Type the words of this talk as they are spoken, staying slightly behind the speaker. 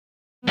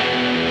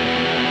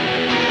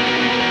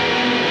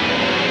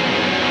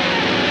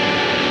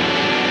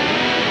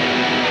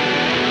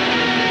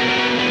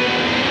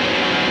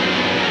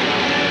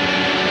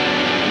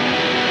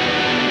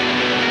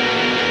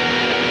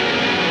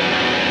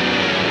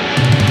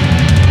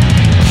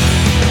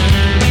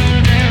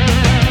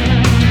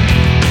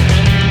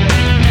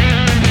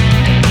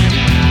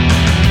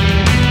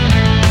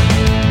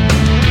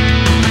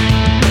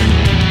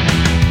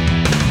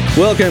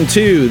Welcome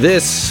to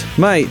This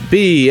Might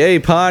Be a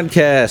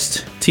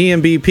Podcast.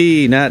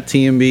 TMBP, not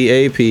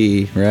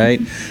TMBAP, right?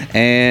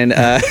 And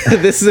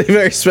this is a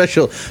very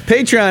special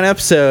Patreon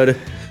episode.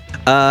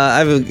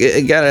 I've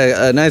got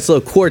a nice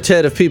little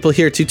quartet of people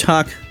here to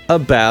talk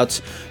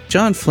about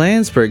John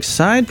Flansburgh's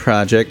side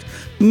project,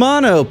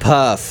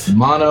 Monopuff.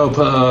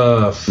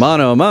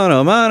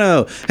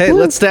 Mono. Hey,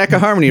 let's stack a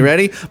harmony.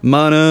 Ready?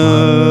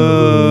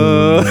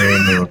 Mono.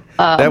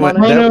 That one.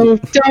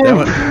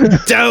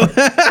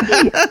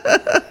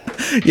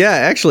 Yeah,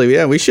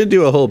 actually, we should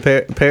do a whole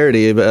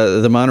parody of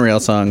the Monorail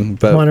song.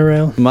 But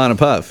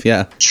Monopuff,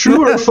 yeah.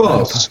 True or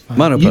false?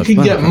 Monopuff. You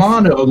can get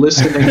mono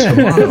listening to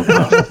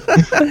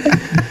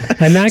Monopuff.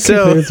 And that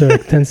concludes our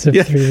extensive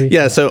 3 week.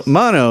 Yeah, so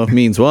mono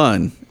means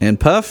one, and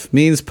puff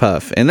means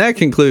puff. And that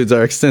concludes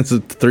our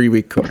extensive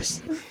 3-week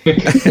course.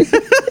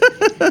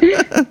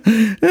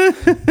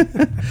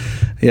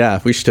 Yeah,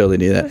 we should totally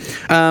do that.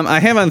 I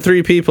have on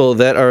 3 people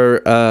that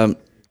are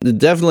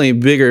definitely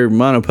bigger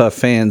Monopuff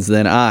fans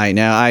than I.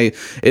 Now, I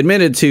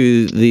admitted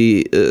to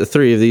the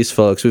 3 of these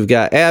folks. We've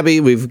got Abby,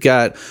 we've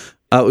got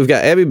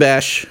Abby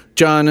Bash,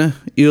 John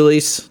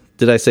Ulysse.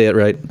 Did I say it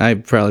right? I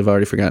probably have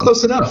already forgotten.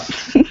 Close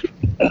enough.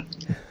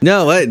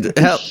 No,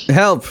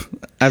 help.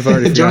 I've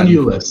already forgotten. John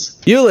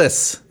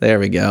Ulysse. There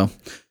we go.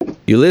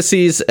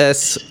 Ulysses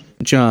S.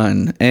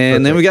 John. And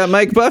Perfect. Then we got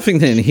Mike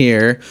Buffington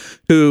here,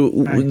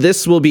 who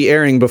this will be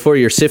airing before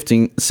your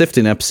sifting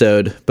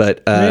episode,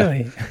 but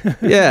really?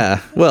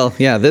 Yeah. Well,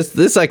 yeah,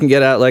 this I can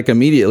get out like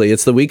immediately.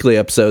 It's the weekly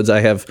episodes. I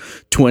have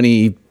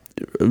 20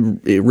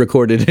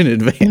 recorded in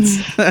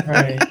advance.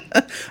 Right.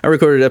 I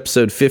recorded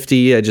episode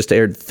 50. I just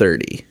aired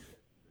 30.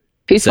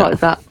 Whose fault is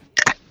that?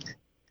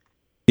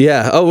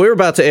 Yeah. Oh, we're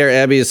about to air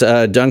Abby's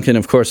Duncan,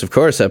 of course,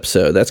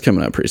 episode. That's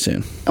coming up pretty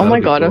soon. Oh my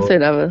God, cool. I'm so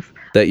nervous.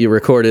 That you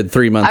recorded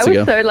 3 months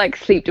ago. I was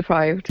so sleep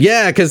deprived.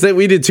 Yeah, because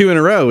we did 2 in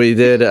a row. We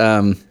did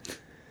I've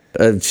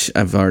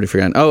already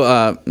forgotten.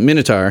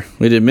 Minotaur.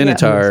 We did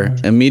Minotaur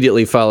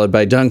immediately followed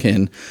by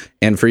Duncan,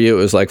 and for you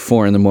it was like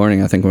 4 in the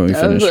morning, I think, when we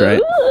finished,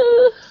 right?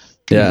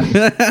 Yeah.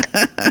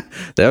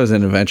 That was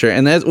an adventure.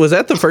 And was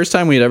that the first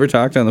time we'd ever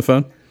talked on the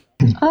phone?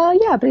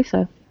 Yeah, I believe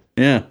so.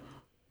 Yeah.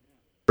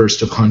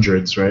 First of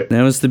hundreds, right?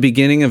 That was the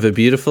beginning of a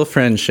beautiful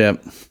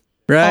friendship,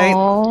 right?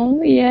 Oh,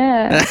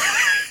 yeah.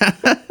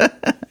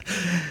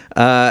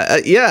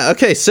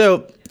 Okay,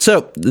 so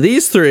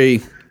these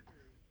 3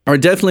 are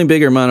definitely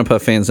bigger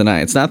Monopuff fans than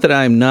I. It's not that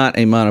I'm not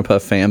a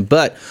Monopuff fan,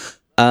 but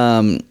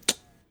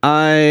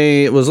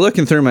I was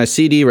looking through my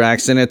CD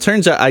racks, and it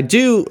turns out I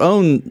do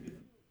own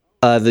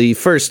the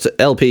first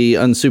LP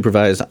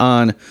unsupervised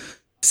on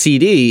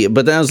CD,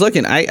 but then I was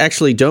looking, I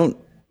actually don't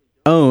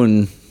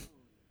own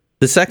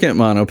the second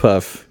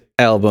Monopuff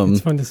album.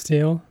 It's Fun to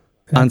Steal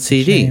on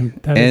CD.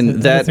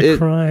 That is a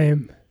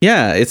crime.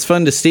 Yeah, it's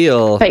Fun to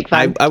Steal.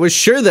 I was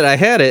sure that I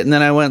had it, and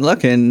then I went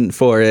looking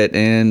for it,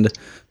 and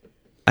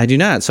I do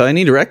not. So I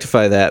need to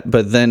rectify that.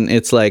 But then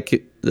it's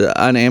like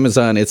on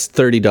Amazon, it's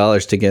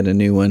 $30 to get a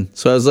new one.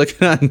 So I was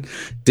looking on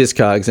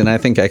Discogs, and I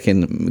think I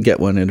can get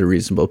one at a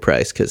reasonable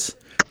price because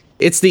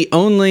it's the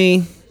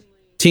only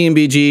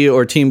TMBG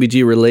or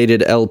TMBG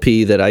related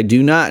LP that I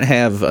do not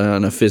have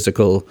on a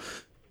physical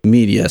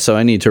media, so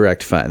I need to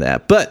rectify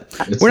that. But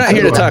we're not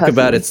here to talk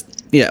about it.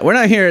 We're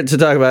not here to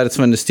talk about It's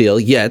Fun to Steal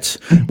yet.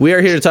 We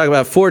are here to talk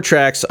about 4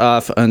 tracks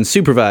off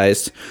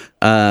unsupervised.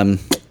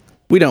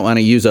 We don't want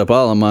to use up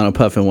all of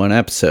Monopuff in one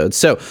episode.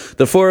 So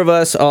the 4 of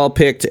us all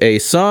picked a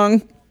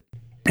song,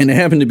 and it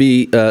happened to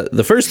be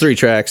the first 3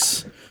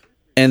 tracks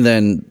and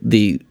then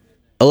the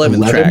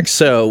 11th track.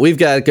 So we've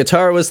got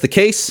Guitar Was the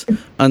Case,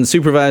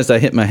 unsupervised, I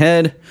Hit My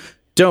Head,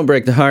 Don't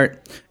Break the Heart,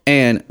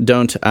 and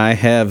Don't I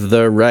Have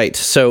the Right.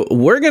 So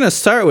we're going to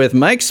start with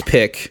Mike's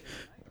pick,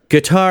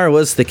 Guitar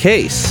Was the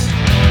Case.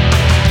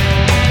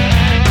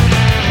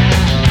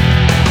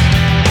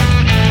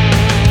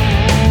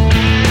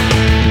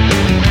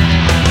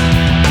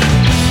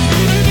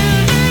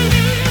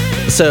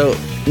 So,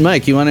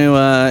 Mike, you want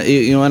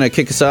to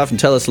kick us off and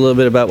tell us a little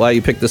bit about why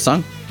you picked this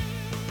song?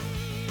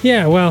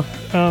 Yeah, well,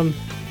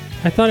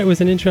 I thought it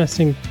was an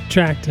interesting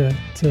track to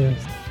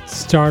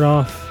start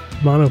off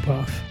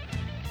Monopuff.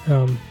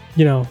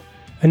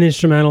 An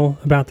instrumental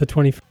about the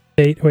 25th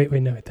state. Wait,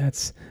 no,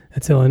 that's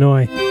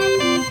Illinois.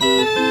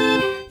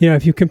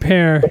 If you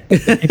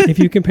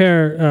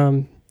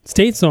compare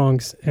state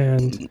songs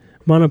and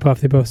Monopuff,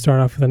 they both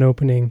start off with an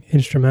opening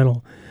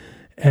instrumental,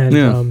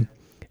 and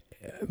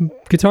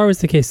Guitar Was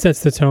the Case sets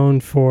the tone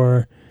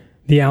for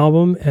the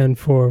album and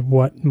for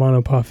what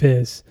Monopuff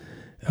is.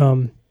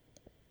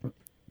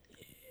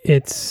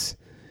 It's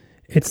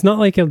not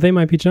like a They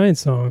Might Be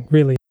Giants song,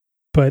 really,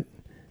 but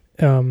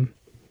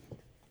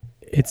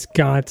it's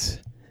got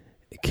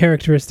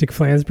characteristic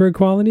Flansburgh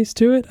qualities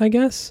to it, I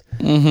guess.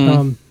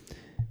 Mm-hmm.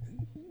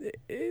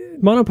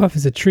 Monopuff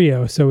is a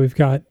trio, so we've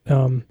got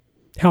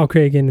Hal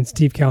Cragen and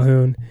Steve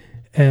Calhoun,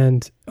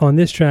 and on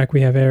this track we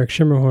have Eric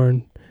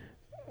Schimmerhorn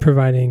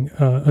providing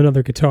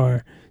another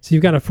guitar. So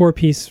you've got a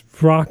 4-piece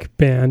rock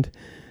band.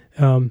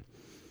 Power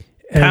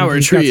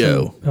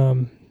trio.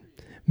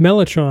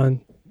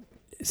 Mellotron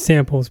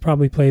samples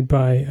probably played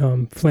by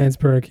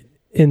Flansburgh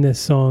in this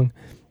song.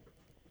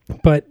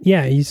 But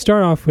yeah, you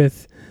start off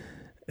with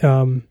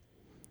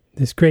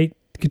this great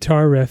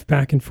guitar riff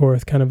back and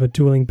forth, kind of a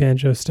dueling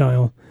banjo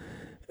style.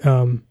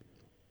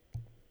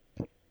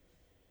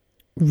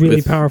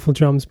 Really powerful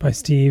drums by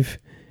Steve.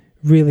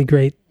 Really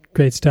great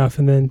stuff.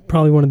 And then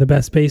probably one of the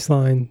best bass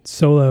line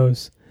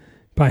solos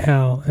by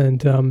Hal.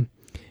 And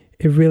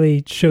it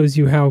really shows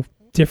you how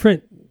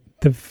different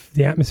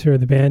the atmosphere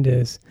of the band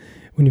is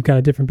when you've got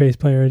a different bass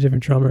player, a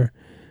different drummer.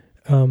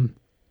 And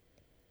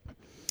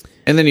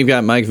then you've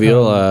got Mike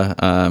Viola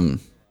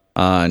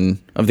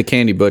of the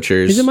Candy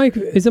Butchers. Is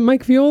it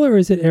Mike Viola or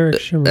is it Eric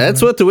Shimmer?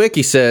 That's what the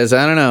wiki says.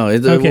 I don't know.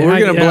 We're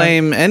going to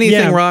blame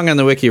anything wrong on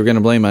the wiki. We're going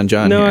to blame on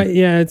John. No,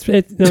 here. It's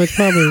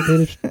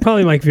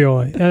probably Mike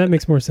Viola. Yeah, that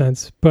makes more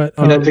sense. But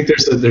and I think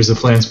there's a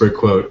Flansburgh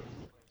quote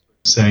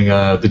saying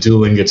the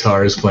dueling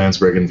guitars,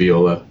 Flansburgh and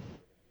Viola.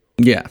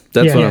 Yeah,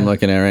 that's what I'm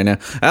looking at right now.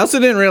 I also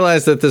didn't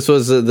realize that this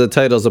was the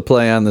title's a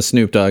play on the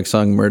Snoop Dogg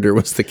song "Murder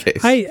Was the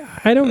Case."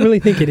 I don't really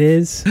think it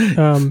is.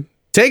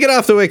 Take it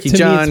off the wiki,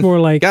 John. Me it's more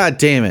like, God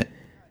damn it!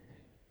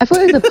 I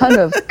thought it was a pun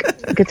of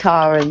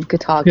guitar and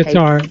guitar.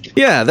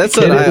 Yeah, that's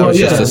what I always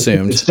just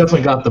assumed. It's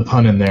definitely got the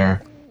pun in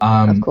there.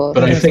 Of course.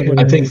 But I think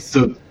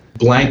the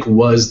blank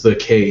was the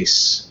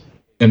case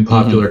in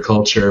popular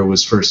culture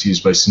was first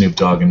used by Snoop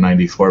Dogg in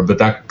 '94, but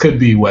that could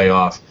be way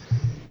off.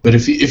 But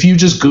if you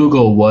just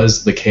Google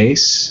 "was the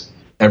case,"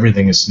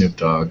 everything is Snoop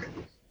Dogg.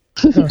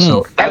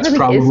 So that's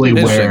probably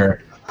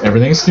where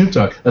everything is Snoop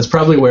Dogg. That's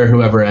probably where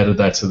whoever added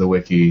that to the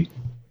wiki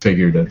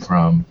figured it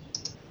from.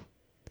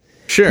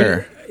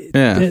 Sure.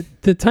 Yeah.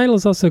 The title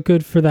is also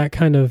good for that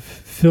kind of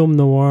film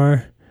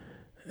noir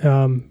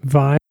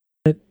vibe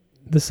that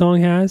the song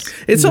has.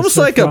 It's almost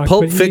like a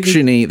Pulp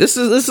Fiction-y. This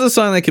is a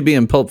song that could be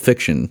in Pulp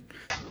Fiction.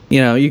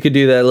 You know, you could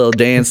do that little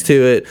dance to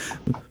it,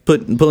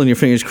 pulling your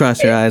fingers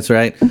across your eyes,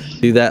 right?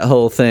 Do that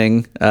whole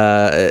thing.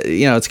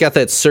 It's got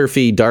that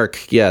surfy, dark,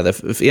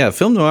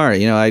 film noir.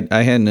 You know,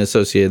 I hadn't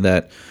associated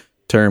that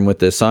term with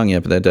this song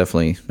yet, but that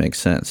definitely makes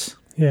sense.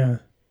 Yeah.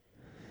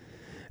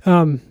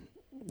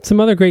 Some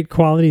other great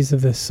qualities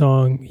of this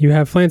song. You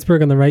have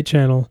Flansburgh on the right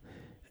channel,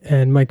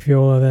 and Mike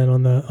Viola then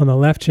on the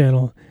left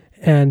channel,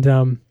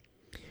 and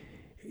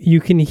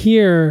you can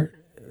hear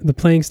the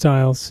playing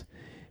styles.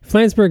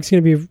 Flansburgh's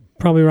going to be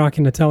probably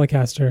rocking a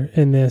Telecaster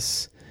in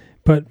this,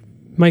 but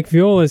Mike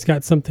Viola's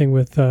got something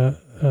with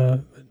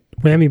a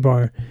whammy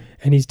bar,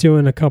 and he's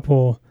doing a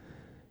couple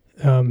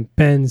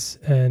bends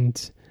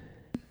and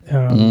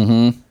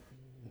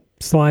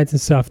slides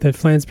and stuff that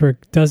Flansburgh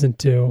doesn't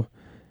do.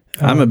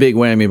 I'm a big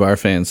whammy bar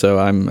fan, so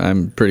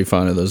I'm pretty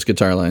fond of those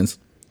guitar lines.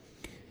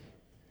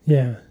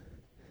 Yeah,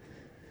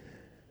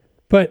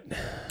 but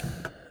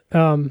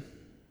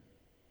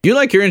you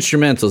like your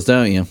instrumentals,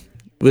 don't you?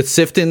 With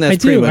Sifton,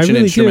 that's pretty much an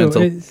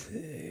instrumental.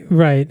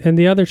 Right, and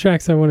the other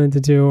tracks I wanted to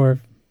do are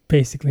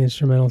basically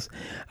instrumentals.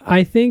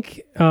 I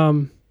think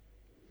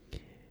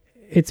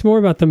it's more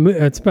about the mood.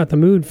 It's about the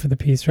mood for the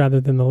piece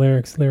rather than the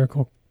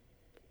lyrical.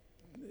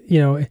 You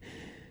know.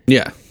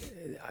 Yeah.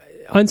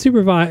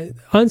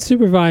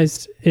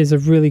 Unsupervised is a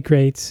really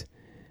great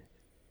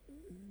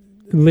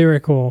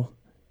lyrical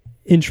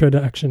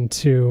introduction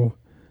to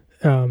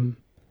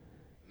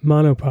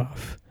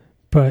Monopuff,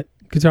 but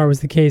Guitar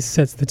Was the Case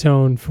sets the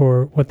tone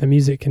for what the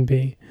music can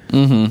be.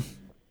 Mm-hmm.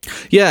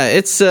 Yeah,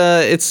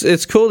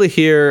 it's cool to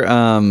hear.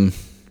 I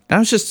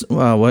was just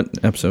what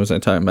episode was I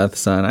talking about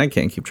this on? I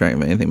can't keep track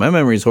of anything. My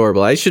memory's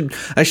horrible. I should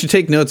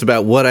take notes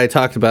about what I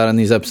talked about on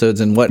these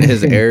episodes and what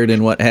has aired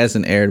and what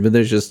hasn't aired. But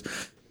there's just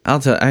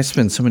I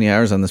spend so many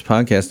hours on this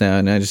podcast now,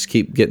 and I just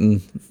keep getting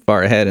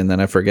far ahead, and then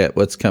I forget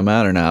what's come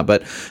out or not.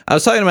 But I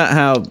was talking about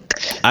how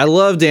I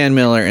love Dan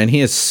Miller, and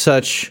he is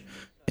such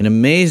an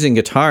amazing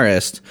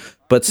guitarist.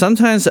 But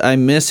sometimes I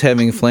miss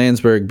having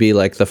Flansburgh be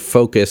like the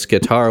focus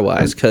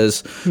guitar-wise,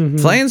 because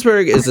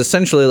Flansburgh is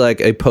essentially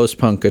like a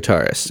post-punk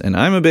guitarist, and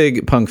I'm a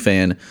big punk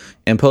fan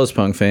and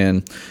post-punk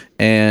fan,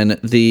 and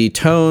the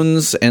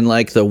tones and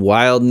like the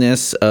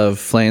wildness of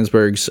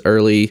Flansburgh's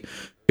early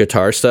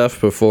guitar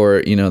stuff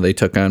before, you know, they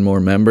took on more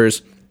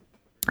members,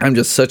 I'm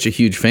just such a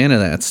huge fan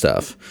of that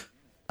stuff.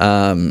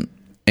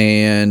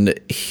 And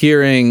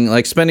hearing,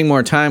 like, spending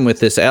more time with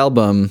this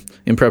album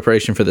in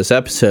preparation for this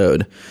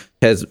episode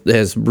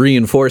has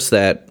reinforced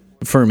that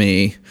for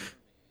me,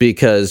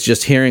 because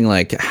just hearing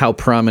like how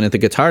prominent the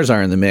guitars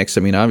are in the mix.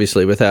 I mean,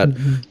 obviously without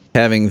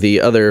having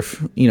the other,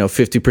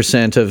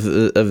 50% of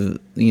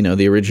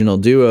the original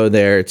duo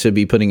there to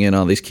be putting in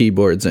all these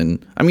keyboards,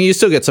 and I mean, you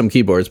still get some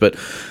keyboards, but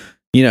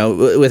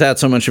without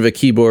so much of a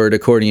keyboard,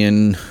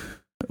 accordion,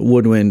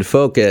 woodwind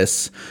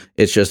focus,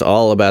 it's just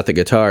all about the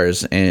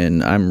guitars,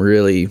 and I'm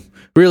really,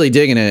 really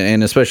digging it.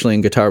 And especially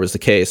in Guitar Was the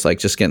Case, like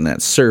just getting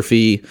that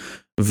surfy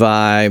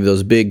vibe,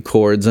 those big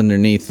chords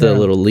underneath the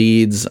little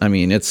leads. I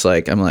mean, it's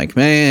like, I'm like,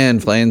 man,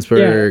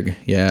 Flansburgh,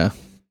 yeah.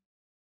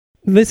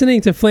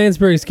 Listening to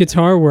Flansburgh's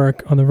guitar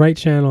work on the right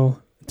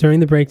channel during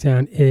the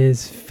breakdown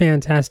is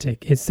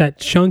fantastic. It's that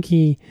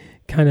chunky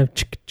kind of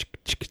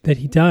that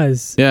he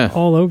does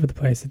all over the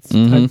place. It's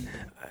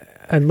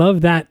I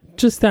love that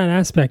just that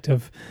aspect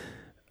of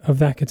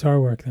that guitar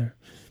work there.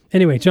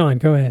 Anyway, John,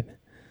 go ahead.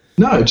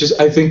 No,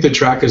 I think the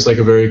track is like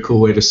a very cool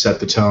way to set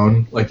the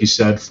tone, like you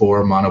said,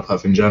 for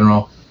Monopuff in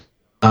general.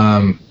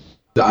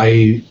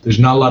 There's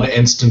not a lot of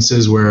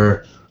instances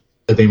where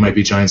the They Might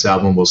Be Giants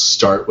album will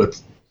start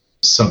with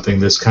something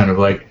this kind of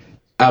like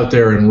out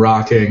there and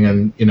rocking,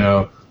 and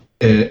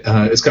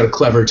it's got a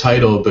clever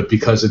title, but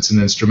because it's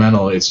an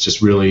instrumental, it's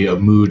just really a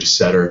mood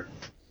setter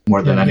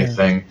more than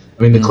anything.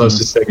 I mean, the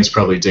closest thing is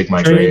probably Dig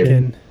My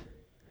Grave.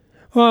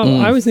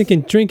 Well, I was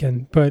thinking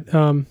Drinkin', but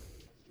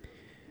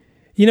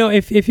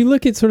if you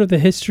look at sort of the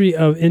history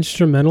of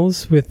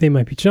instrumentals with They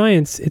Might Be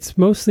Giants, it's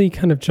mostly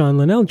kind of John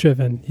Linnell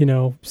driven.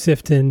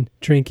 Siftin',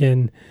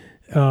 Drinkin'.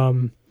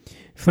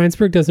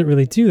 Flansburgh doesn't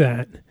really do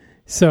that.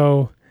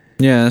 So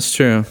yeah, that's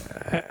true.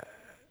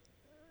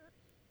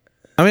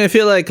 I mean, I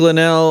feel like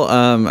Linnell.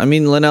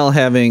 Linnell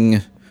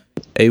having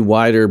a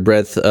wider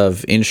breadth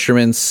of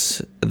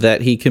instruments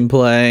that he can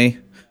play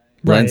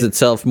lends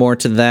itself more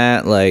to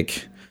that.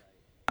 Like,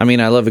 I mean,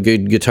 I love a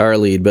good guitar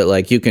lead, but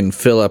like you can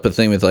fill up a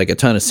thing with like a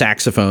ton of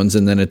saxophones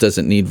and then it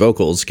doesn't need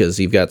vocals because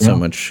you've got so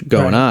much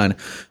going on.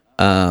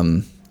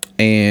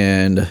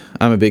 And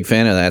I'm a big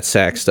fan of that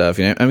sax stuff.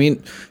 I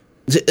mean,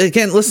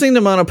 again, listening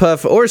to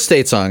Monopuff or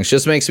State Songs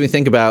just makes me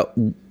think about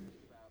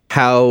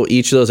how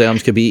each of those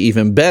albums could be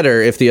even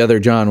better if the other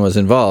John was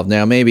involved.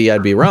 Now, maybe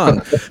I'd be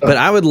wrong, but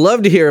I would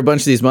love to hear a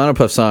bunch of these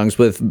Monopuff songs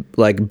with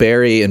like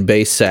Barry and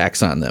bass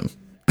sax on them.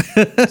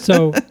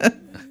 So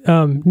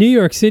New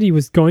York City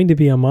was going to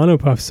be a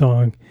Monopuff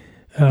song,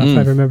 if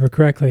I remember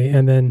correctly,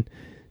 and then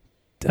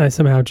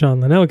somehow John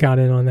Linnell got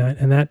in on that.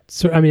 And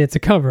it's a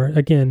cover.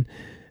 Again,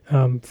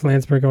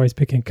 Flansburgh always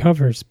picking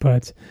covers,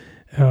 but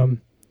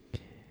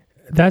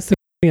that's the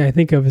thing I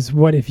think of is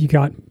what if you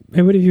put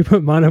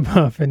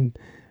Monopuff and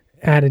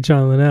added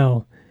John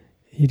Linnell,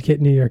 you'd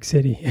get New York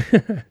City.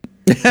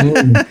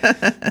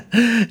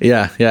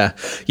 Yeah.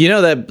 You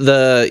know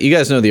that you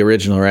guys know the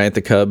original, right?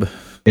 The Cub.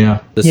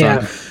 Yeah. The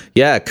song.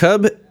 Yeah,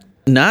 Cub,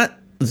 not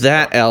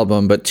that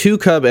album, but 2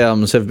 Cub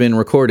albums have been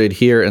recorded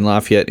here in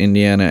Lafayette,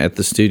 Indiana at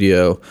the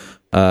studio,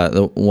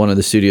 one of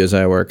the studios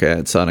I work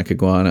at, Sonic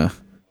Iguana.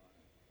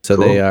 So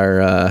cool. They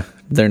are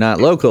they're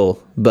not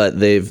local, but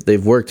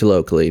they've worked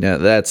locally. Now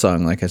that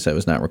song, like I said,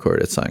 was not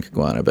recorded at Sonic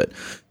Iguana, but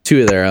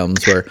 2 of their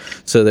albums were.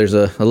 So there's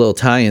a little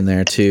tie in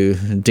there to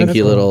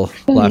dinky little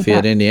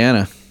Lafayette,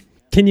 Indiana.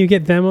 Can you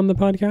get them on the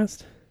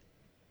podcast?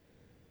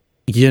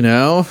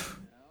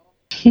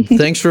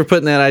 Thanks for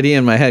putting that idea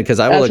in my head,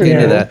 because I will look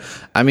into that.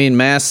 I mean,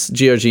 Mass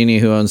Giorgini,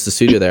 who owns the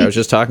studio there, I was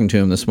just talking to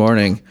him this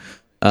morning.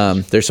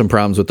 There's some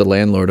problems with the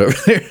landlord over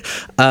there.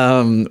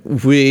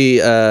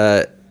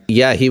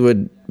 He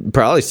would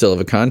probably still have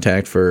a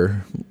contact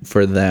for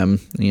them.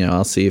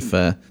 I'll see if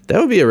that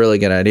would be a really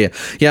good idea.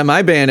 Yeah,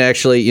 my band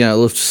actually, a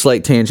little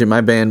slight tangent.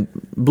 My band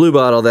Blue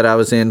Bottle that I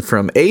was in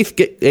from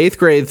 8th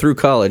grade through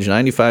college,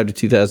 95 to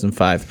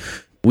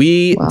 2005.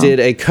 We did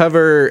a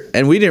cover,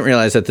 and we didn't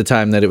realize at the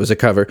time that it was a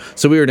cover.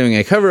 So we were doing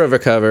a cover of a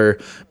cover,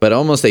 but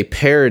almost a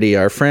parody.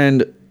 Our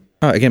friend,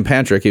 again,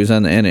 Patrick, he was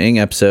on the Anna Ing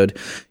episode.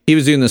 He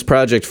was doing this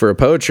project for a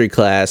poetry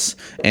class,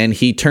 and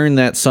he turned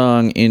that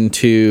song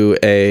into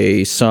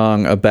a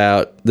song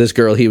about this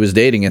girl he was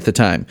dating at the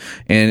time.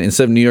 And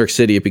instead of New York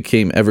City, it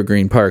became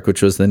Evergreen Park,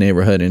 which was the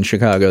neighborhood in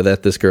Chicago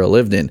that this girl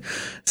lived in.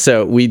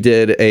 So we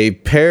did a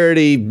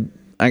parody,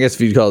 I guess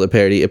if you'd call it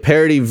a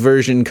parody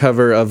version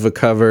cover of a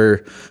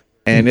cover.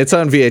 And it's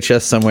on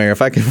VHS somewhere.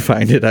 If I can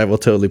find it, I will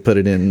totally put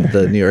it in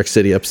the New York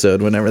City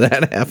episode whenever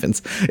that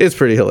happens. It's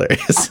pretty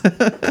hilarious.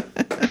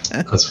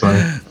 That's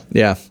funny.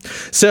 Yeah.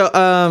 So,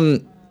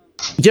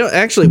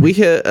 actually, we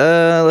hit,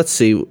 let's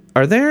see.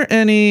 Are there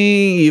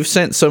any, you've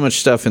sent so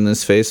much stuff in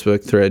this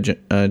Facebook thread,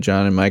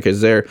 John and Mike.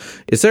 Is there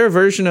a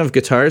version of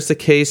Guitar's the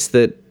Case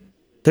that,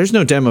 there's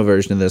no demo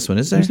version of this one,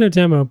 is there? There's no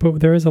demo,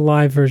 but there is a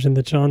live version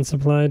that John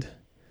supplied.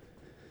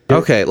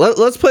 Okay,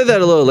 let's play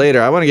that a little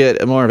later. I want to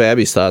get more of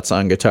Abby's thoughts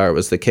on Guitar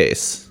Was the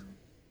Case.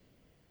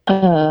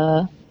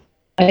 I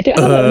don't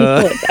have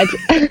any thoughts.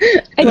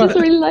 I just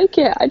really like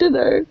it. I don't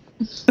know.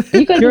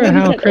 You're a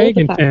Hal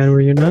Cragen fan,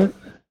 were you not?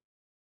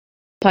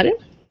 Pardon?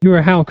 You were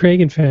a Hal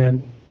Cragen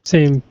fan.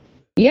 Same.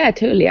 Yeah,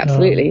 totally,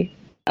 absolutely.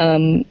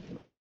 And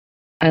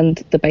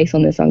the bass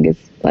on this song is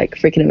like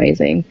freaking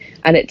amazing,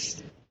 and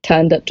it's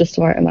turned up just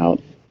the right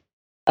amount.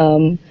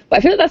 But I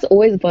feel like that's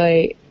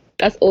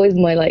always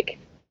my like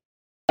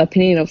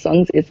opinion of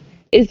songs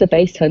is the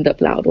bass turned up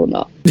loud or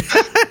not?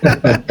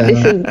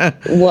 This is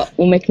what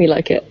will make me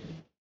like it.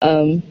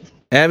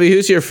 Abby,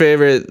 who's your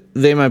favorite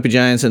They Might Be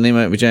Giants and They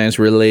Might Be Giants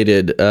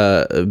related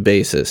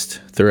bassist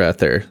throughout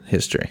their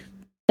history?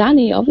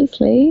 Danny,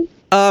 obviously.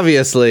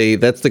 Obviously,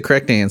 that's the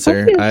correct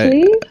answer.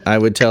 I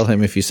would tell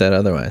him if you said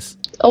otherwise.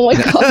 Oh my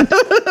god.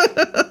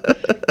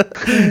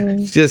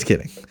 Just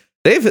kidding.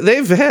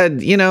 They've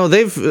had,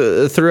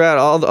 throughout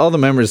all the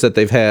members that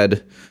they've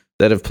had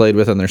that have played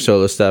with on their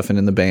solo stuff and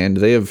in the band,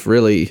 they have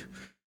really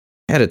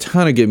had a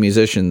ton of good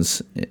musicians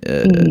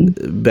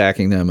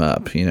backing them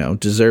up,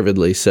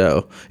 deservedly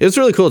so. It was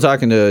really cool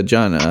talking to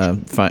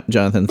Jonathan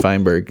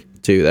Feinberg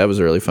too. That was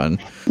really fun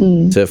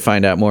to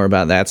find out more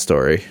about that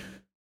story.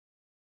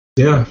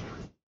 Yeah.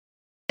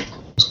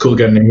 It's cool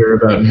getting to hear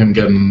about him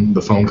getting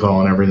the phone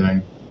call and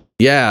everything.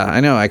 Yeah, I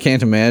know. I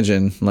can't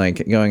imagine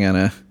like going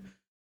on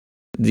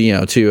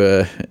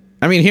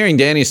hearing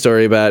Danny's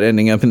story about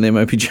ending up in They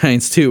Might Be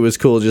Giants too was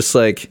cool. Just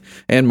like,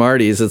 and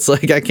Marty's, it's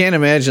like, I can't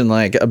imagine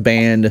like a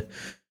band,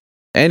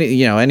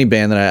 any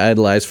band that I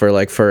idolized for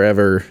like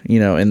forever,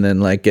 and then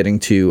like getting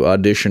to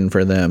audition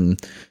for them.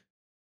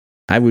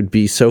 I would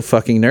be so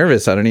fucking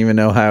nervous. I don't even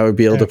know how I would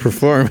be able to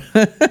perform.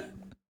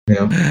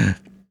 Yeah.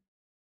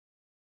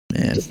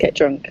 Man. Just get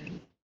drunk.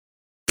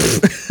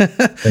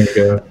 There you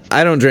go.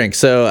 I don't drink,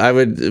 so I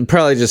would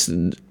probably just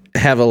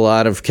have a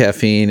lot of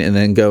caffeine and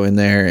then go in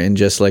there and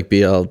just like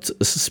be all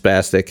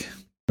spastic.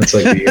 It's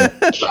like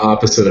the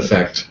opposite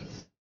effect.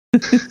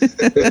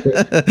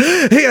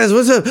 Hey guys,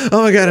 what's up?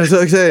 Oh my god, I'm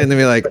so excited. And then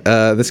be like,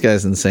 this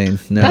guy's insane.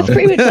 No. That's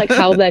pretty much like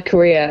how their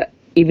career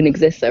even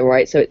exists though,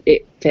 right? So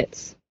it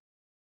fits.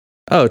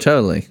 Oh,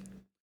 totally.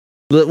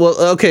 Well,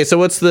 okay, so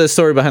what's the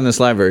story behind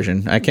this live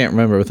version? I can't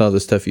remember with all the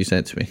stuff you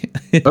sent to me.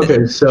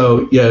 Okay,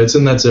 so yeah, it's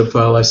in that zip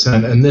file I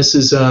sent, and this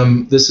is a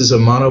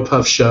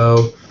Monopuff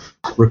show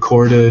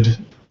recorded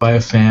by a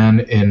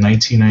fan in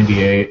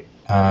 1998.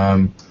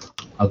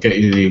 I'll get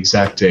you the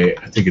exact date.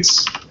 I think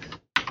it's,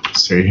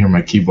 sorry, you hear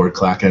my keyboard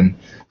clacking.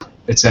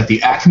 It's at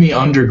the Acme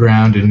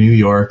Underground in New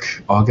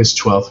York, August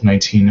 12th,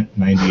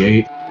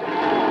 1998.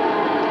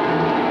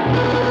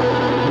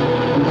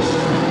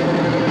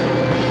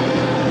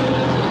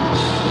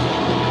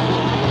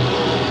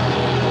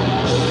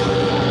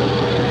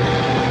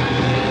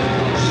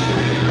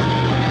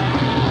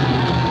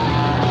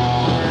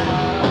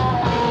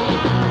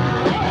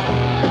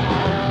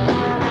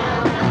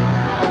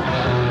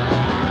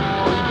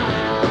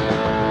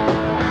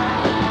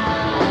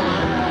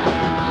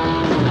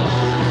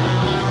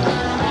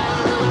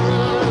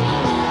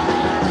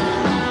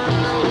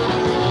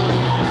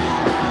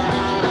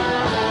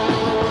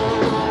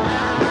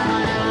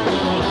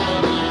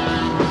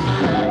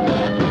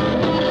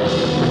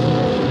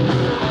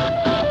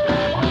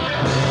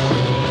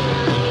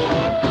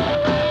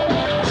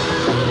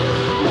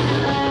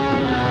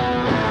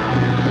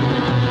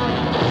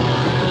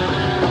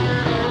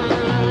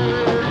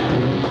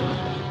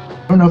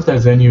 I don't know if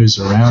that venue is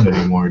around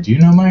anymore. Do you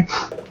know, Mike?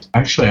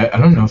 Actually, I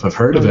don't know if I've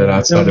heard of it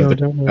outside of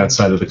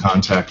the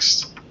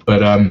context.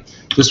 But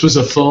this was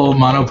a full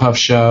Monopuff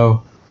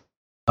show.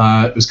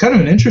 It was kind of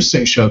an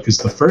interesting show because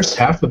the first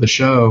half of the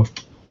show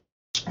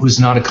was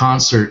not a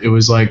concert. It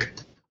was like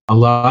a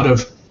lot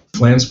of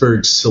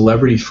Flansburgh's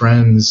celebrity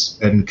friends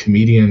and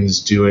comedians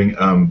doing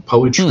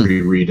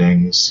poetry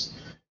readings.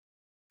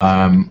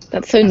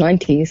 That's so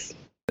 90s.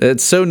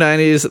 It's so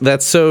 90s.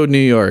 That's so New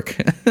York.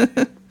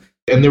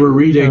 And they were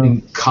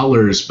reading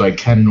Colors by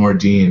Ken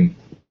Nordine.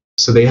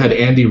 So they had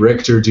Andy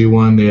Richter do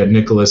one. They had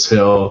Nicholas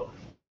Hill.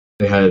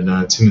 They had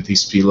Timothy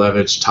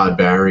Spilevich, Todd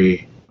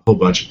Barry, a whole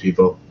bunch of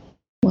people.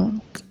 Wow.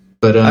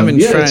 But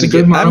it's a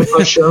good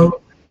Monopuff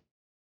show.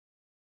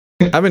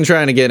 I've been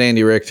trying to get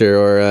Andy Richter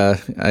or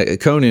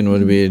Conan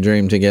would be a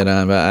dream to get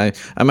on, but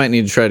I might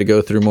need to try to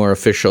go through more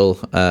official.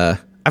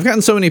 I've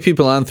gotten so many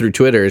people on through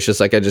Twitter. It's just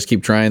like I just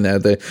keep trying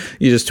that.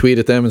 You just tweet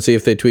at them and see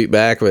if they tweet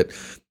back, but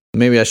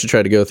maybe I should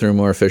try to go through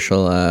more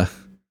official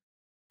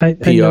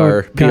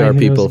PR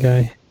people.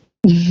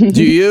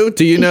 Do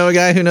you know a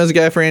guy who knows a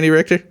guy for Andy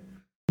Richter?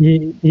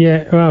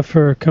 Yeah, well,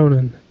 for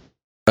Conan.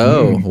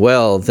 Oh,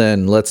 well,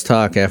 then let's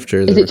talk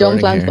after the Is it John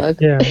Flansburgh?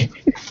 Yeah.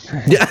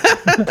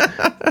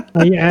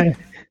 Yeah.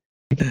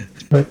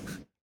 But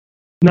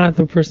not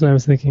the person I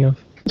was thinking of.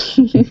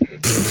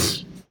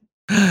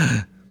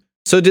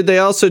 So did they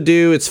also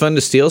do It's Fun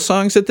to Steal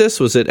songs at this?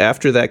 Was it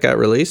after that got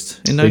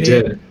released in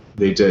 98?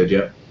 They did,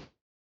 yeah.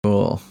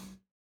 Cool.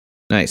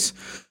 Nice.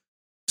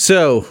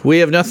 So we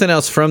have nothing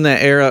else from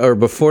that era or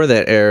before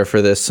that era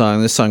for this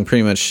song. This song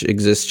pretty much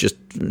exists just,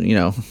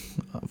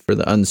 for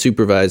the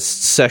unsupervised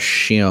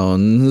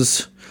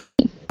sessions.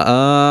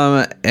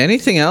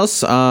 Anything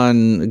else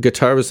on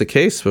Guitar Was the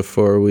Case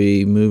before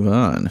we move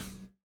on?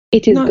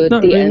 It is good. The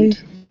really.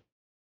 End.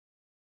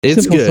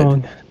 It's simple good.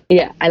 Song.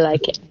 Yeah, I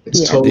like it.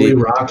 It's totally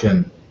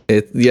rocking.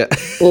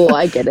 Oh,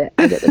 I get it.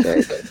 I get the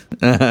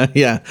joke.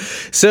 Yeah.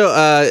 So,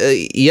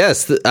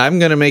 yes, I'm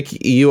going to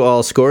make you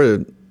all score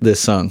this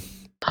song.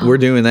 We're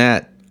doing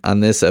that on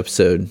this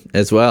episode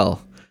as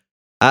well.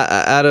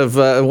 Out of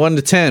 1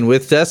 to 10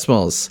 with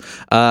decimals.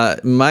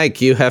 Mike,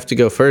 you have to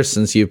go first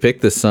since you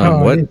picked this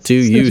song. What do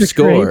you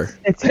score?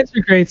 It's such a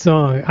great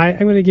song. I'm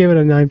going to give it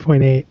a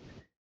 9.8.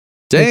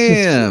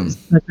 Damn. It's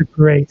such a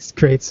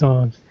great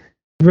song.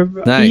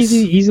 Nice.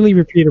 Easily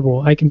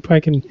repeatable. I can play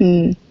it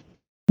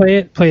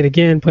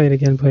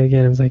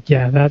again. I was like,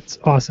 yeah, that's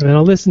awesome. And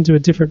I'll listen to a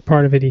different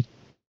part of it.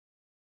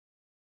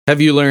 Have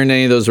you learned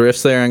any of those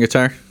riffs there on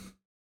guitar?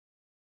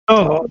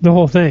 Oh, the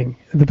whole thing.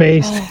 The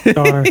bass,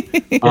 guitar.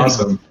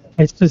 Awesome.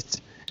 It's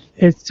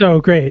so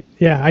great.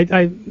 Yeah,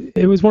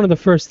 it was one of the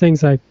first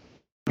things I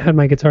had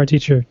my guitar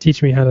teacher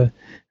teach me how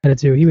to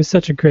do. He was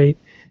such a great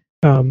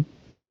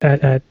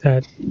at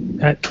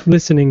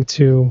listening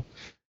to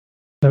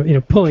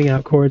pulling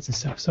out chords and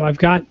stuff. So I've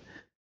got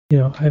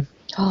I've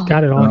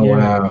got it all here.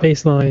 Wow.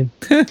 Bass line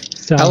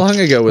stuff. How long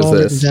ago was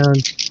this? Down.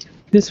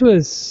 This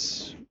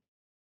was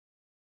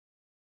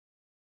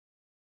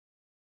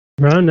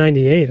around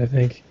 98, I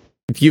think.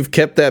 You've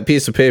kept that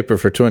piece of paper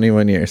for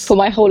 21 years. For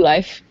my whole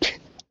life.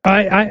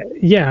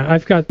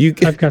 I've got,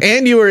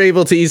 and you were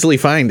able to easily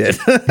find it.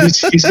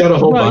 he's got a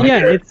whole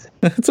binder. Yeah,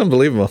 That's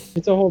unbelievable.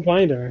 It's a whole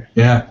binder.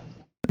 Yeah.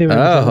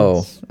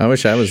 Oh, I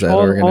wish I was that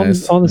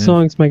organized. All the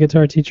songs my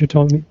guitar teacher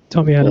taught me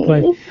how to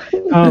play.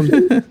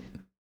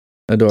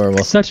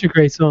 Adorable. Such a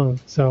great song.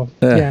 So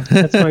yeah,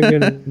 that's my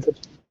good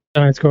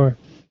score.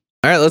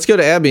 All right, let's go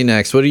to Abby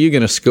next. What are you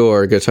going to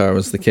score? Guitar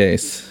Was the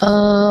Case.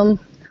 Well,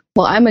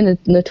 I'm a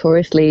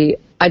notoriously.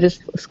 I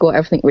just score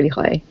everything really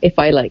high if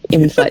I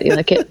even slightly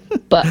like it.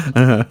 But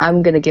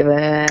I'm gonna give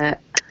it.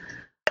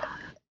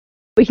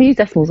 We can use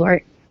decimals,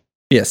 right?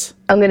 Yes.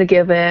 I'm gonna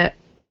give it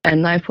a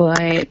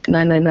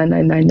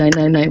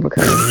 9.9999999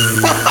 because.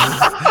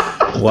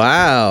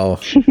 Wow.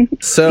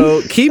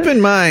 So keep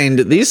in mind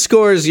these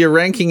scores. You're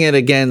ranking it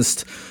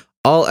against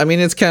all. I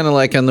mean, it's kind of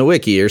like on the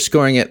wiki. You're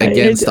scoring it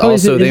against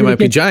They Might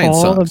Be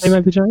Giants songs. All of They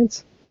Might Be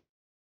Giants.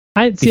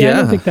 I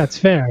don't think that's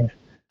fair.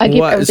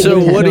 So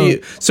what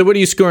are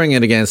you scoring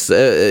it against?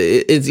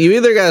 It's you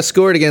either got to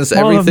score it against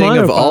everything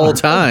of all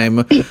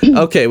time.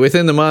 Okay,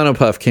 within the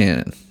Monopuff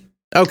canon.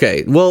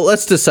 Okay, well,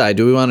 let's decide.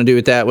 Do we want to do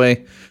it that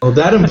way? Well,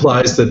 that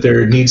implies that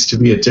there needs to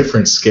be a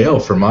different scale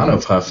for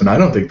Monopuff, and I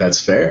don't think that's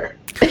fair.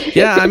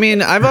 Yeah, I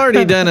mean, I've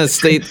already done a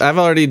state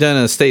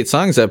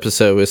songs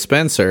episode with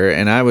Spencer,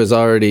 and I was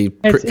already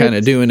kind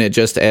of doing it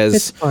just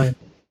as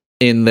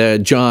in the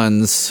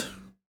Johns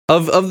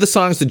of the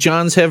songs that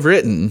Johns have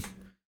written.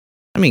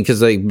 I mean, because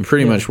they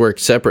pretty much work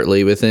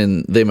separately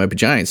within They Might Be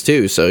Giants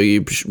too. So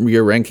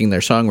you're ranking their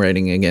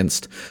songwriting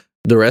against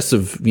the rest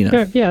of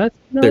that's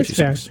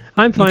fair.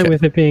 I'm fine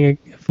with it being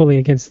fully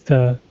against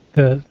the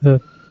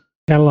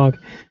catalog.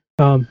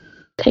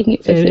 Taking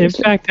it in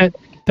fact,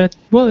 it's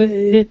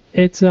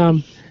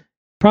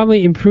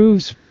probably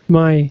improves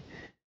my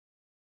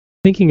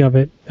thinking of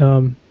it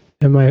and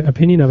my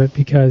opinion of it,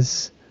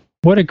 because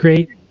what a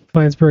great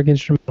Flansburgh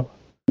instrumental.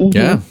 Mm-hmm.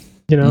 Yeah,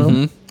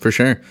 for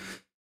sure.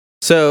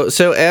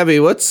 So Abby,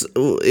 what's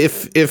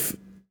if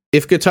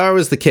Guitar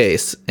Was the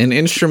Case, an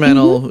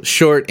instrumental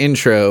short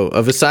intro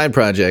of a side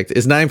project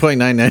is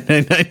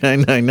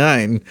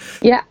 9.9999999.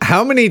 Yeah.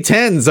 How many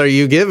tens are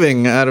you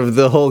giving out of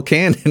the whole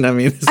canon? I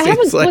mean,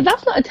 well,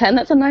 that's not a 10.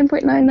 That's a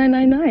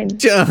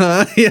 9.9999.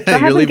 Yeah, so I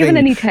haven't given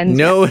any 10s.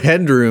 No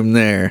headroom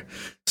there.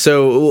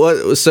 So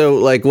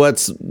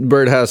what's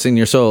Birdhouse in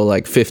Your Soul?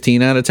 Like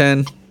 15 out of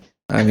 10?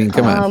 I mean,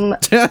 come on.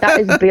 That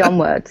is beyond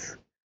words.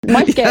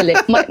 My scale is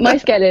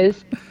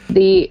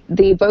the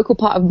vocal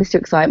part of Mr.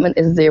 Excitement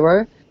is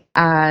 0,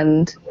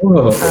 and I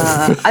don't know.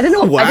 Wow. I don't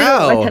know what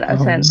 10 out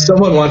of 10.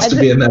 Someone wants to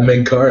be in that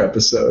Mink Car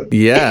episode.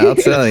 Yeah, I'll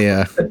tell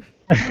you.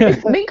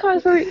 Mink Car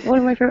is one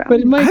of my favorite.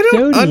 But I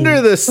don't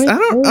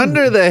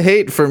under the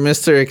hate for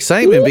Mr.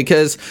 Excitement,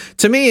 because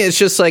to me it's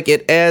just like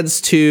it adds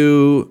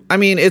to. I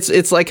mean,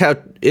 it's like how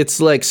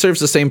it's like serves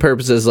the same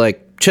purpose as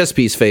like Chess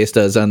Piece Face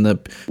does on the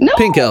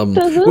Pink album,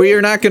 where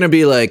you're not going to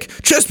be like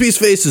Chess Piece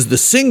Face is the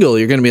single.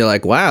 You're going to be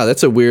like, wow,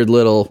 that's a weird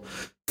little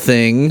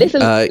thing.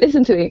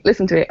 Listen to me.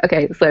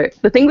 Okay, so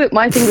my thing with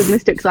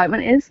Mr.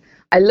 Excitement is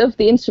I love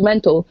the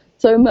instrumental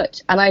so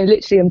much, and I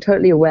literally am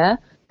totally aware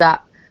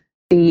that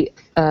the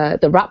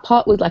rap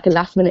part was like a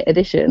last minute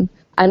addition,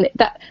 and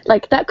that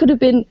could have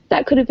been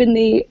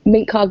the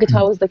Mink Car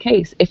Guitar Was the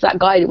Case if that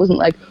guy wasn't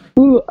like,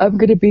 ooh, I'm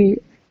gonna be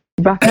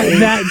rapping.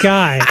 that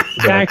guy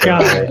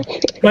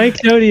Mike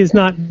Doty is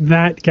not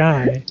that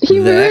guy. He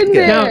ruined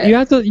it. Now you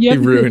have to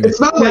ruined it. It's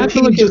not like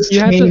he just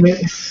came in.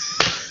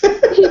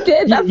 He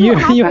did. That's what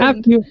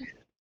happened. You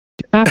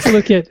have to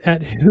look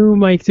at who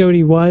Mike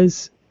Doty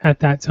was at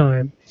that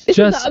time.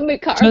 Just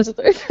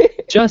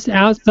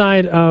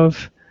outside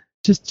of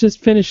just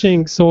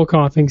finishing Soul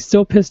Coughing,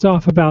 still pissed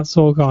off about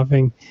Soul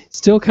Coughing,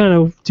 still kind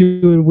of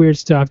doing weird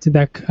stuff. Did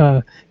that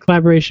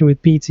collaboration with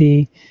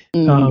BT,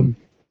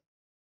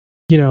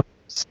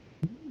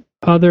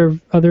 other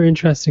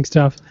interesting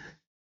stuff.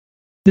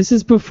 This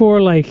is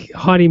before like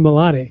Haughty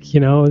Melodic,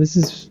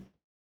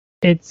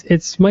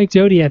 it's Mike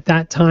Doty at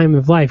that time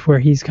of life where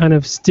he's kind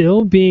of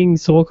still being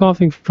Soul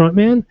Coughing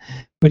frontman,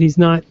 but he's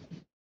not.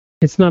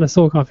 It's not a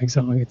Soul Coughing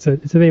song. It's a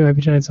They Might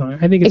Be Giants song.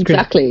 I think it's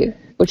exactly, great.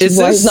 Which is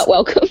why he's not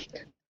welcome.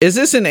 Is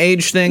this an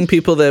age thing?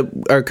 People that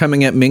are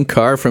coming at Mink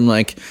Car from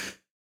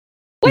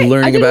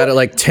learning about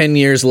it 10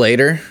 years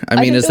later?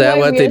 I mean, is that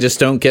what they just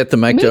don't get the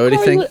Mike Doty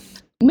thing?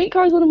 Mink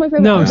Car is one of my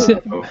favorite. No,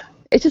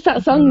 it's just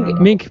that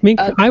song. Mink.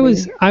 I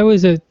was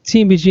a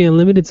TMBG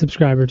Unlimited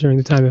subscriber during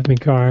the time of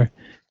Mink Car.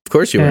 Of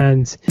course you were.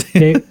 And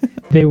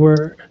they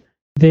were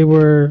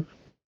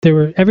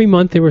every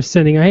month they were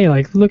sending, hey,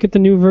 look at the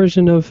new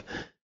version of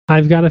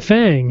I've Got a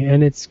Fang,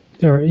 and it's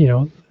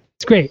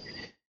great.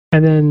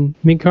 And then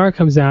Mink Car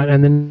comes out,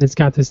 and then it's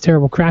got this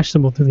terrible crash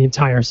cymbal through the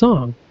entire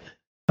song.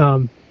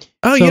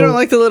 Oh, so you don't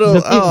like the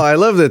little? I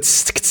love that.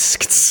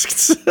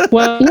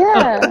 Well,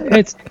 yeah,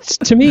 it's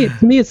to me.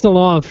 It's the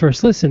law of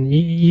first listen.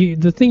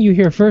 The thing you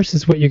hear first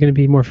is what you're going to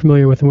be more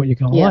familiar with and what you're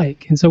going to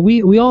like. And so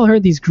we all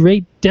heard these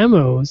great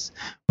demos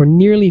or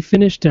nearly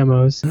finished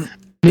demos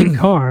in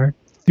car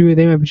through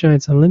They Might Be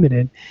Giants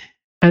Unlimited,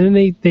 and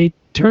then they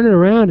turn it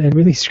around and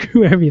really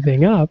screw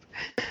everything up.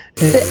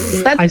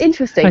 That's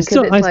interesting because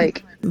it's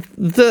like.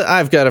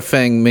 I've Got a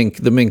Fang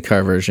the Mink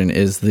Car version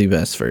is the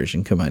best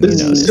version. Come on, you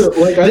know this. So,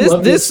 like, I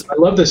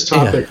love this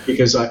topic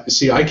because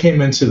I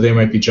came into They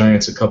Might Be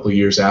Giants a couple of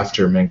years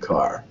after Mink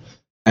Car,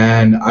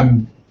 and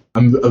I'm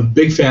a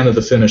big fan of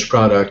the finished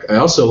product. I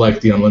also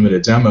like the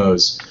unlimited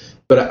demos,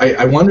 but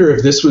I wonder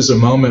if this was a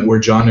moment where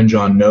John and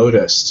John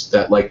noticed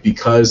that, like,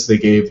 because they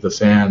gave the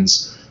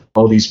fans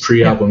all these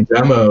pre-album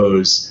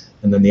demos,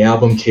 and then the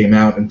album came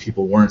out and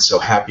people weren't so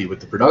happy with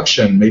the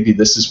production, maybe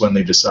this is when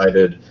they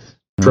decided,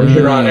 from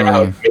here on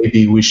out,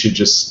 maybe we should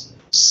just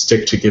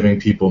stick to giving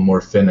people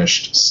more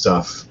finished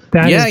stuff.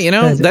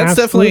 That's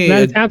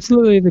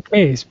absolutely the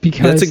case.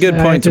 Because that's a good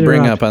point to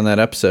bring up on that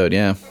episode.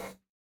 Yeah,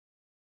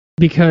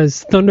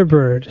 because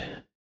Thunderbird,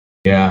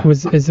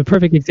 is a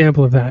perfect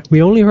example of that.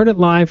 We only heard it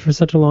live for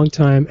such a long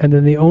time, and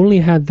then they only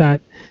had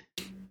that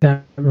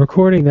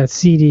recording, that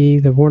CD,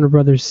 the Warner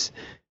Brothers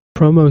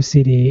promo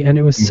CD, and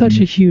it was such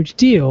a huge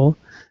deal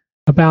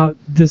about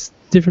this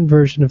different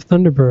version of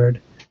Thunderbird.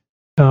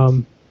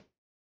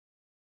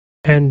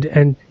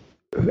 And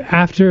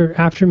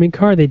after Mink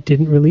Car, they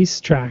didn't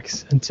release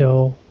tracks and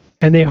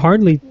they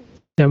hardly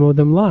demoed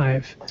them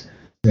live.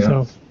 Yeah.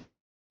 So.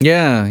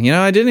 Yeah,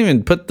 I didn't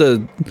even put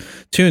the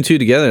 2 and 2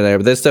 together there,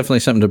 but that's definitely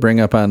something to bring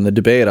up on the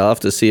debate. I'll have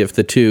to see if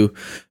the two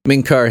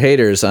Mink Car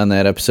haters on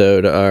that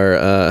episode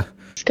are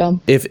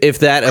scum. If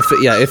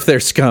they're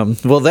scum.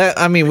 Well,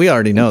 we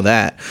already know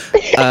that.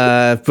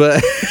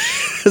 But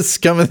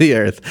scum of the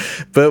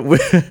earth. But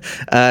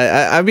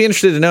I'd be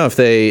interested to know if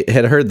they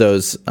had heard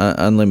those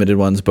unlimited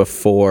ones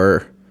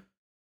before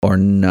or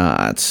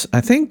not.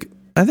 I think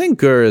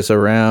Gur is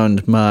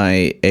around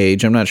my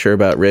age. I'm not sure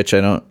about Rich.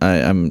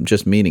 I'm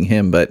just meeting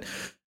him, but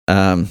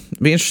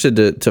be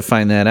interested to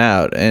find that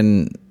out.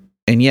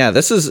 And yeah,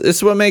 this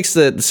is what makes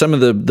some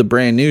of the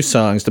brand new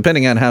songs,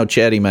 depending on how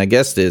chatty my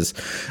guest is,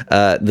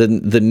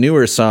 the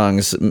newer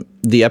songs,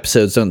 the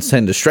episodes don't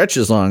tend to stretch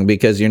as long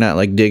because you're not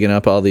like digging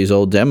up all these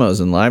old demos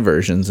and live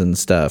versions and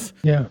stuff.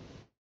 Yeah.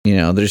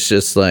 There's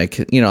just like,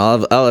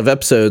 I'll have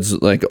episodes,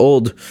 like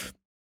old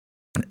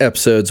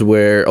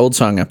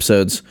song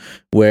episodes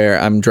where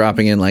I'm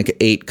dropping in like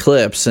 8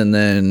 clips and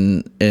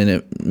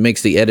it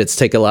makes the edits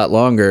take a lot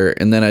longer.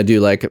 And then I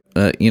do like,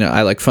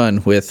 I like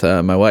fun with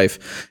my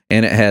wife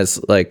and it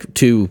has like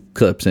 2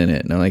 clips in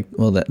it. And I'm like,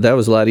 well, that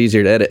was a lot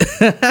easier to edit.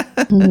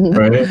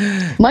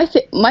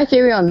 Right. My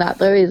theory on that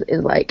though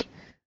is like,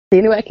 the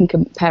only way I can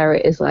compare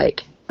it is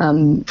like,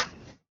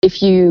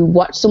 if you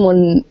watch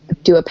someone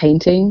do a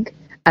painting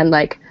and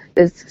like,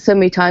 there's so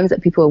many times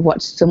that people have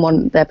watched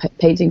their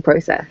painting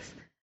process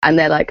and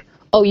they're like,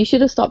 oh, you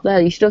should have stopped there.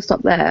 You should have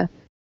stopped there.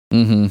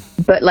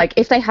 Mm-hmm. But like,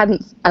 if they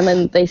hadn't, and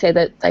then they say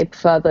that they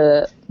prefer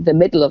the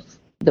middle of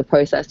the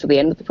process to the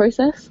end of the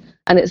process.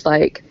 And it's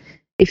like,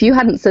 if you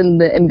hadn't seen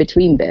the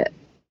in-between bit,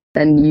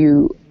 then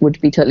you would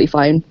be totally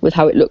fine with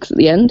how it looks at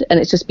the end. And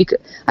it's just because,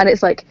 and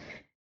it's like,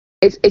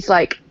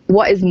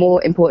 what is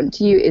more important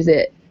to you? Is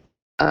it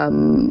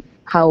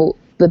how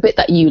the bit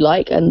that you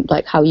like and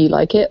like how you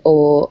like it,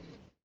 or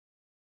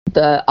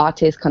the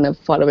artist kind of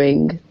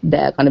following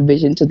their kind of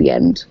vision to the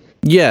end?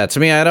 Yeah, to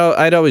me,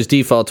 I'd always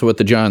default to what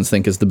the Johns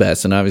think is the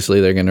best, and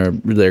obviously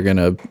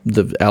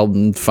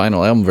the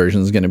final album version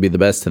is gonna be the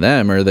best to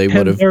them, or they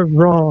would have. They're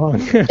wrong.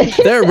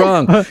 They're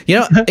wrong.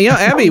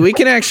 Abby, we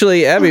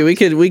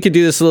could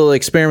do this little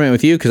experiment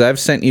with you because I've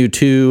sent you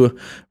 2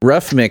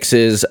 rough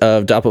mixes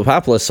of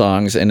Doppelpopula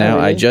songs, and now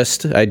I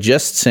just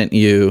sent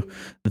you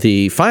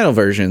the final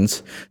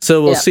versions.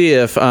 So we'll see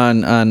if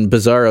on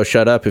Bizarro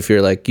Shut Up, if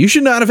you're like, you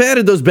should not have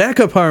added those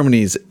backup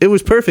harmonies. It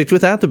was perfect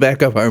without the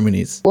backup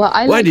harmonies. Well,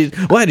 why did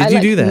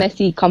you do that?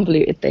 Messy,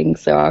 convoluted things,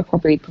 so I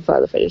probably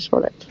prefer the finished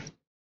product.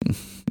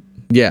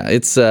 Yeah,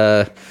 it's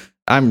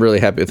I'm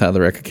really happy with how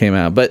the record came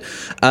out, but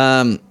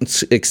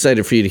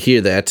excited for you to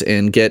hear that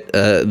and get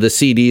the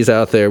CDs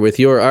out there with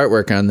your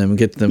artwork on them.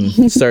 Get them,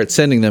 start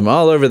sending them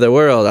all over the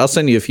world. I'll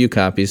send you a few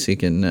copies so you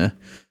can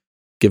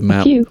give them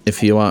out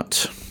if you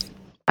want.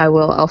 I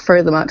will. I'll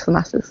throw them out to the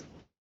masses.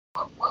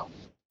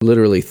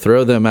 Literally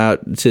throw them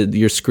out to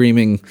your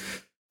screaming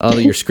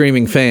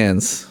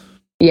fans.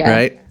 Yeah.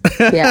 Right?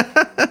 Yeah.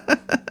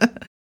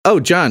 Oh,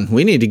 John,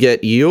 we need to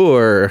get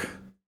your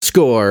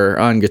score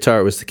on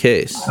Guitar Was the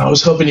Case. I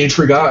was hoping you'd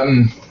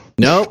forgotten.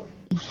 Nope.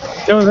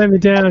 Don't let me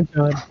down,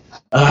 John.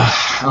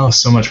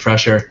 So much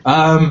pressure.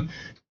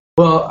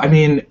 Well, I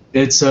mean,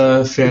 it's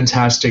a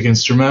fantastic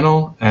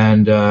instrumental,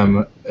 and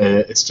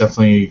it's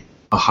definitely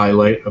a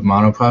highlight of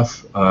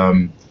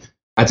Monopuff.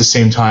 At the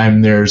same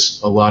time, there's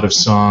a lot of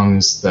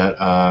songs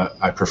that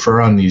I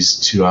prefer on these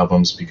 2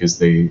 albums because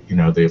they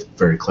have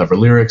very clever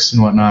lyrics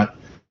and whatnot.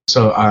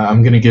 So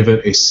I'm going to give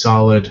it a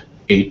solid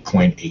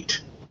 8.8.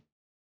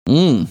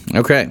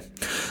 Okay.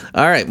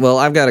 All right. Well,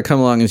 I've got to come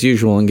along as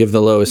usual and give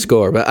the lowest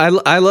score, but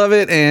I love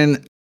it,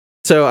 and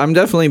so I'm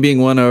definitely being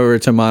won over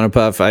to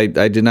Monopuff.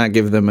 I did not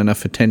give them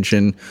enough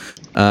attention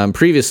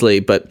previously,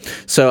 but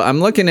so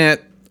I'm looking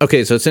at,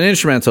 okay, so it's an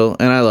instrumental,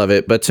 and I love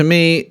it, but to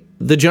me,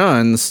 the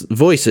Johns'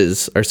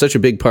 voices are such a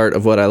big part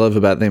of what I love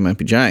about They Might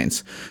Be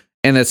Giants,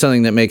 and that's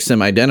something that makes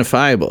them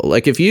identifiable.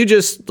 Like, if you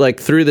just, like,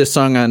 threw this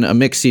song on a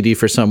mix CD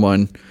for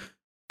someone,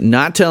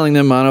 not telling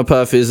them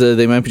Monopuff is a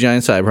They Might Be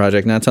Giants side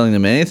project, not telling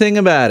them anything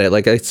about it.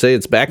 Like I say,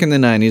 it's back in the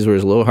 90s where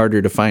it's a little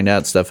harder to find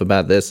out stuff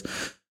about this,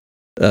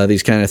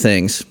 these kind of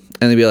things.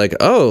 And they'd be like,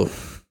 oh,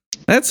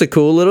 that's a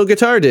cool little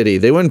guitar ditty.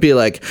 They wouldn't be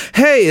like,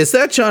 hey, is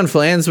that John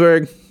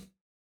Flansburgh?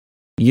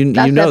 You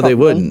know they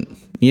wouldn't.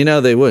 You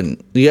know they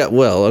wouldn't. Yeah,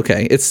 well,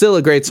 okay. It's still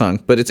a great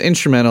song, but it's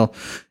instrumental,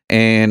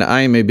 and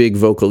I am a big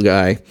vocal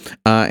guy.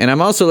 And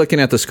I'm also looking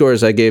at the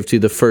scores I gave to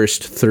the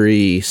first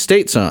 3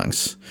 state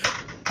songs.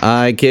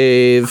 I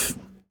gave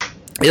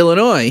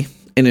Illinois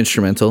an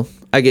instrumental.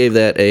 I gave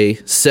that a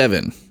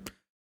 7,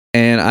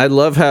 and I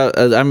love how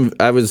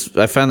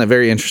I found that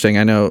very interesting.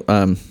 I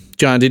know,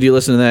 John, did you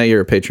listen to that?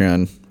 You're a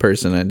Patreon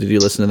person. Did you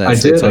listen to that? I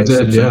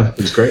did. Yeah, it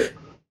was great.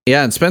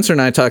 Yeah, and Spencer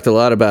and I talked a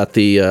lot about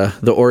the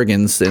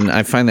organs, and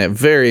I find that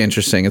very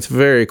interesting. It's a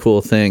very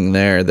cool thing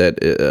there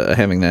that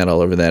having that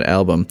all over that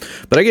album.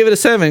 But I gave it a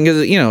 7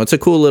 because it's a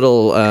cool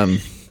little.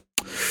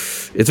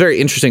 It's very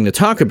interesting to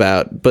talk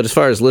about, but as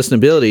far as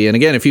listenability, and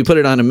again, if you put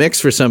it on a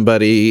mix for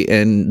somebody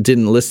and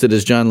didn't list it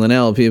as John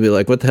Linnell, people would be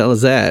like, what the hell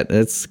is that?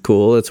 It's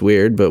cool, it's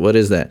weird, but what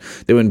is that?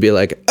 They wouldn't be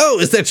like, oh,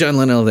 is that John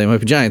Linnell? They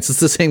Might Be Giants. It's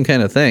the same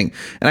kind of thing.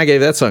 And I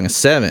gave that song a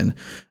 7.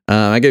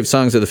 I gave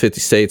Songs of the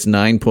 50 States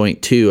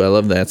 9.2. I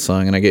love that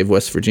song. And I gave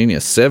West Virginia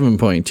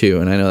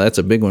 7.2. And I know that's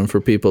a big one for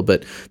people,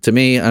 but to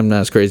me, I'm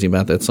not as crazy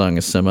about that song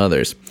as some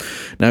others.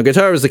 Now,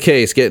 Guitar Was the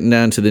Case, getting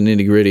down to the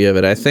nitty gritty of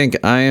it, I think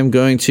I am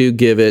going to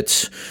give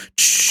it...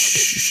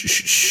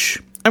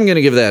 I'm going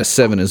to give that a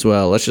 7 as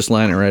well. Let's just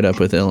line it right up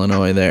with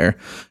Illinois there.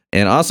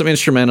 An awesome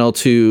instrumental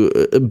to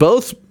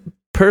both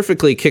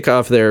perfectly kick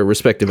off their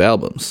respective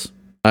albums,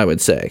 I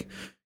would say.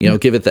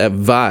 Give it that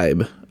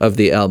vibe of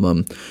the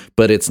album,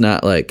 but it's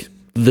not like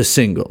the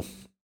single.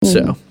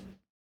 So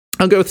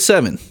I'll go with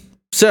 7.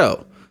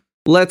 So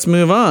let's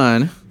move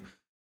on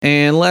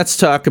and let's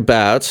talk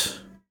about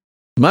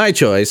my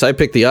choice. I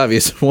picked the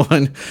obvious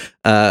one,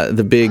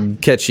 the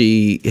big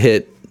catchy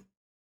hit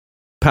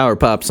power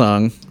pop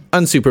song,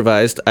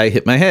 Unsupervised, I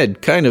Hit My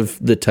Head, kind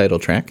of the title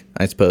track,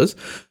 I suppose.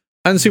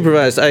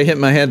 Unsupervised, I Hit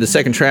My Head, the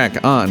second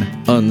track on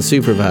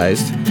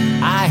Unsupervised.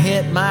 I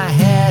hit my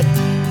head,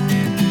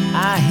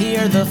 I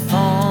hear the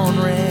phone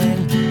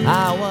ring.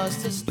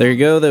 There you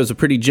go. That was a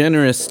pretty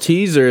generous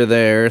teaser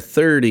there.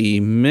 30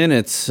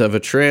 minutes of a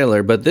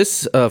trailer. But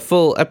this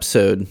full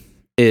episode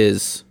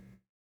is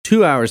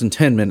 2 hours and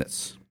 10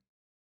 minutes.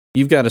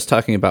 You've got us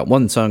talking about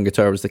one song,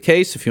 Guitar Was the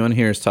Case. If you want to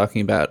hear us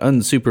talking about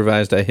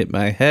Unsupervised, I Hit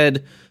My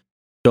Head,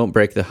 Don't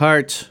Break the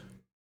Heart,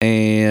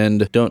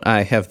 and Don't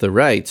I Have the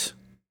Right,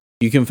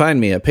 you can find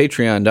me at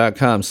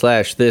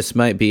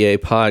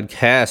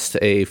patreon.com/thismightbeapodcast.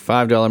 A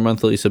 $5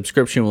 monthly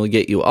subscription will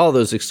get you all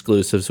those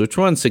exclusives, which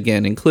once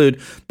again include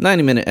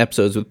 90-minute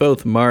episodes with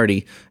both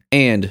Marty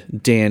and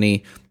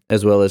Danny,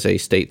 as well as a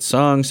State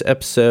Songs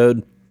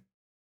episode,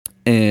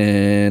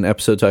 an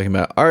episode talking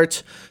about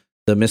art,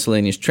 the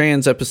Miscellaneous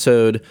Trans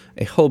episode,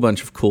 a whole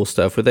bunch of cool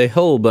stuff with a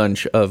whole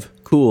bunch of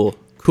cool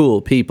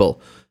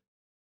people.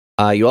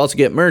 You also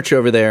get merch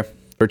over there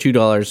for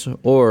 $2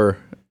 or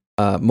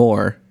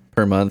more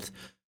per month.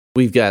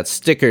 We've got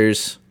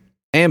stickers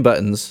and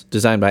buttons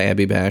designed by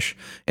Abby Bash,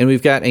 and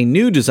we've got a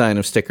new design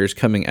of stickers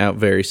coming out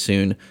very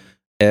soon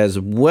as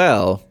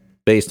well,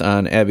 based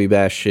on Abby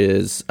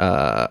Bash's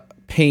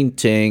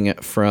painting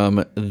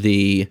from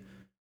the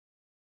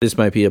This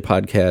Might Be a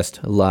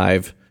Podcast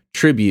live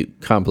tribute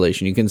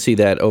compilation. You can see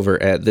that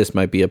over at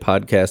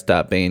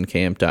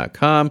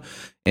thismightbeapodcast.bandcamp.com,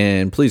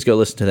 and please go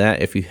listen to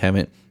that if you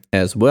haven't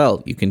as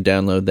well. You can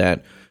download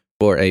that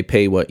for a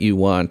pay what you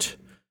want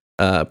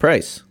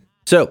price.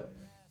 So,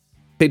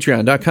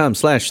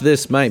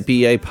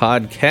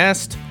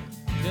 patreon.com/thismightbeapodcast.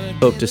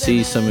 Hope to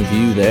see some of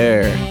you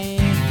there.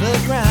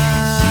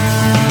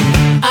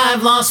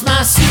 I've lost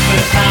my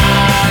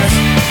superpowers.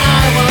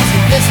 I was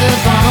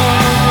invisible.